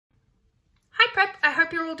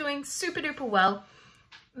hope you're all doing super duper well.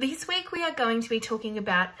 This week we are going to be talking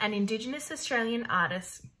about an Indigenous Australian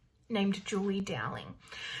artist named Julie Dowling.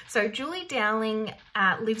 So Julie Dowling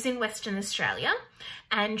lives in Western Australia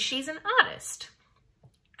and she's an artist.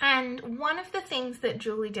 And one of the things that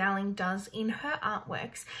Julie Dowling does in her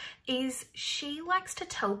artworks is she likes to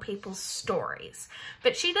tell people's stories.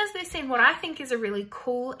 But she does this in what I think is a really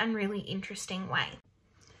cool and really interesting way.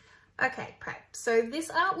 Okay, prep. So this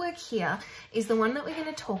artwork here is the one that we're going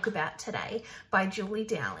to talk about today by Julie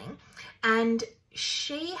Dowling. And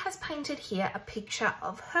she has painted here a picture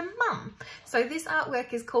of her mum. So this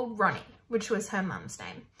artwork is called Ronnie, which was her mum's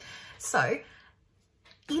name. So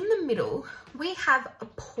in the middle, we have a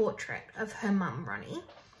portrait of her mum, Ronnie.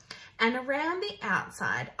 And around the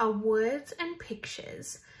outside are words and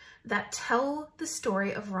pictures that tell the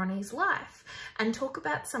story of Ronnie's life and talk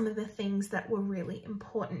about some of the things that were really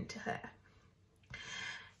important to her.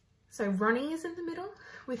 So Ronnie is in the middle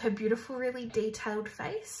with her beautiful, really detailed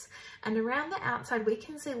face, and around the outside we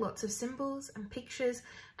can see lots of symbols and pictures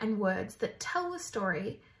and words that tell the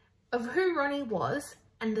story of who Ronnie was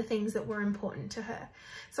and the things that were important to her.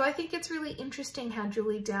 So I think it's really interesting how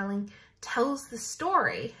Julie Dowling tells the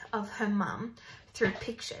story of her mum through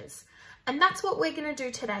pictures. And that's what we're going to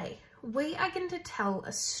do today. We are going to tell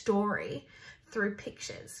a story through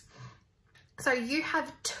pictures. So you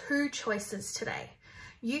have two choices today.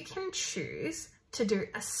 You can choose to do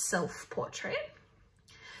a self-portrait.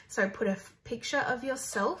 So put a picture of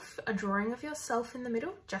yourself, a drawing of yourself in the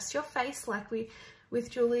middle, just your face like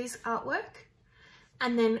with Julie's artwork.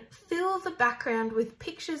 And then fill the background with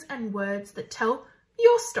pictures and words that tell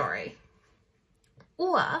your story.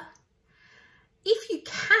 Or if you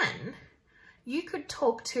can, you could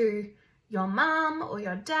talk to your mum or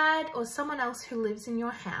your dad or someone else who lives in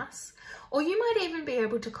your house, or you might even be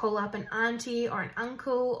able to call up an auntie or an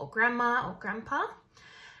uncle or grandma or grandpa,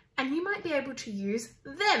 and you might be able to use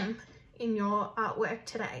them in your artwork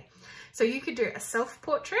today. So you could do a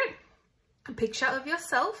self-portrait, a picture of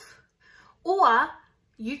yourself, or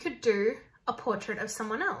you could do a portrait of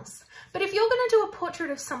someone else. But if you're going to do a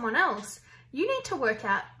portrait of someone else, you need to work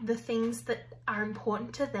out the things that are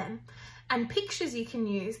important to them and pictures you can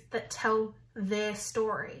use that tell their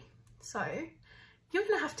story. So you're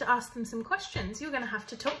going to have to ask them some questions. You're going to have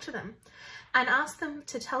to talk to them and ask them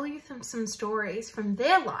to tell you some stories from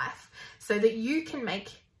their life so that you can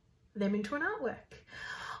make them into an artwork.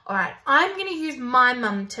 All right, I'm going to use my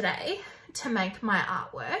mum today to make my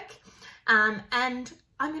artwork, and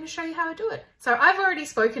I'm going to show you how I do it. So I've already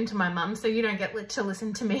spoken to my mum, so you don't get to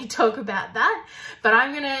listen to me talk about that, but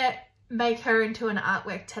I'm going to make her into an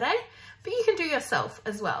artwork today, but you can do yourself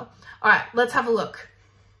as well. All right, let's have a look.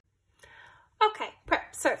 Okay,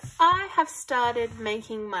 prep. So I have started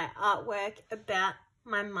making my artwork about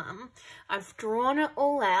my mum. I've drawn it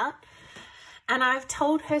all out and I've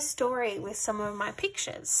told her story with some of my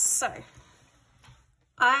pictures. So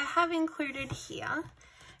I have included here,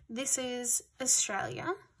 this is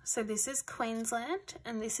Australia. So this is Queensland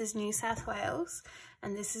and this is New South Wales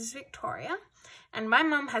and this is Victoria. And my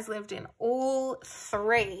mum has lived in all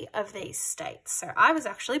three of these states. So I was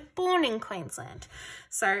actually born in Queensland.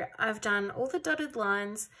 So I've done all the dotted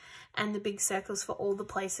lines and the big circles for all the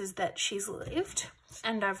places that she's lived.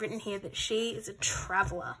 And I've written here that she is a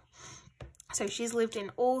traveller. So she's lived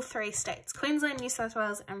in all three states, Queensland, New South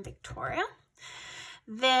Wales and Victoria.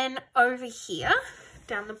 Then over here,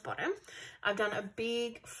 down the bottom, I've done a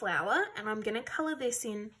big flower and I'm going to colour this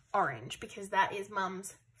in orange because that is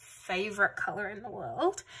mum's favourite colour in the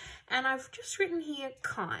world. And I've just written here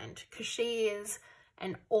kind because she is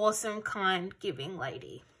an awesome, kind, giving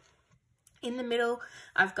lady. In the middle,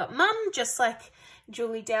 I've got mum, just like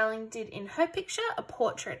Julie Dowling did in her picture, a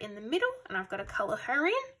portrait in the middle, and I've got to colour her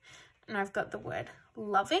in, and I've got the word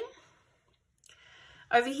loving.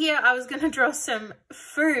 Over here, I was going to draw some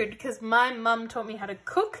food because my mum taught me how to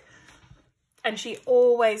cook, and she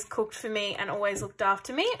always cooked for me and always looked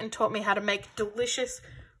after me and taught me how to make delicious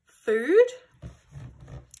food.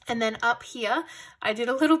 And then up here, I did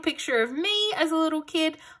a little picture of me as a little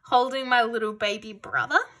kid holding my little baby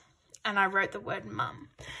brother, and I wrote the word mum.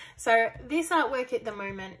 So this artwork at the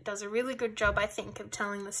moment does a really good job, I think, of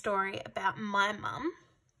telling the story about my mum,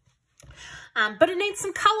 but it needs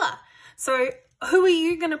some colour. So who are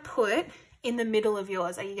you going to put in the middle of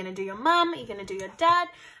yours? Are you going to do your mum? Are you going to do your dad?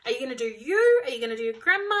 Are you going to do you? Are you going to do your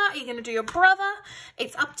grandma? Are you going to do your brother?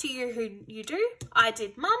 It's up to you who you do. I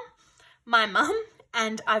did mum, my mum,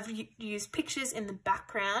 and I've used pictures in the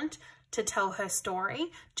background to tell her story,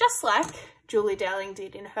 just like Julie Dowling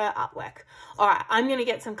did in her artwork. All right, I'm going to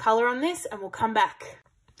get some colour on this and we'll come back.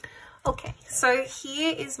 Okay, so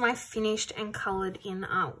here is my finished and coloured in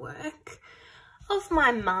artwork of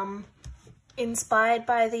my mum, inspired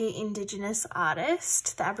by the Indigenous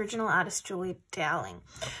artist, the Aboriginal artist Julie Dowling.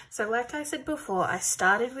 So like I said before, I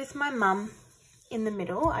started with my mum in the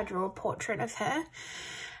middle. I drew a portrait of her.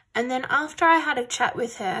 And then after I had a chat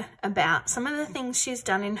with her about some of the things she's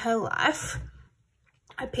done in her life,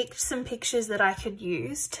 I picked some pictures that I could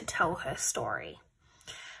use to tell her story.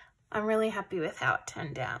 I'm really happy with how it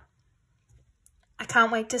turned out. I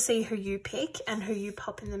can't wait to see who you pick and who you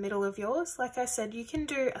pop in the middle of yours. Like I said, you can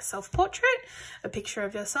do a self-portrait, a picture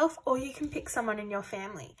of yourself, or you can pick someone in your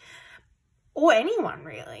family, or anyone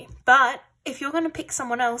really. But if you're going to pick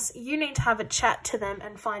someone else, you need to have a chat to them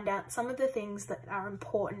and find out some of the things that are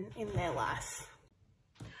important in their life.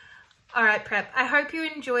 All right, Prep, I hope you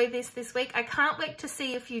enjoyed this week. I can't wait to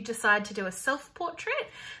see if you decide to do a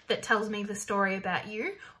self-portrait that tells me the story about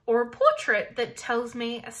you, or a portrait that tells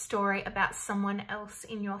me a story about someone else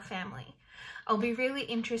in your family. I'll be really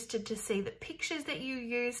interested to see the pictures that you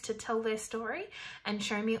use to tell their story and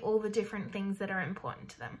show me all the different things that are important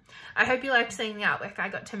to them. I hope you liked seeing the artwork I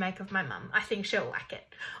got to make of my mum. I think she'll like it.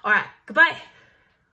 All right, goodbye.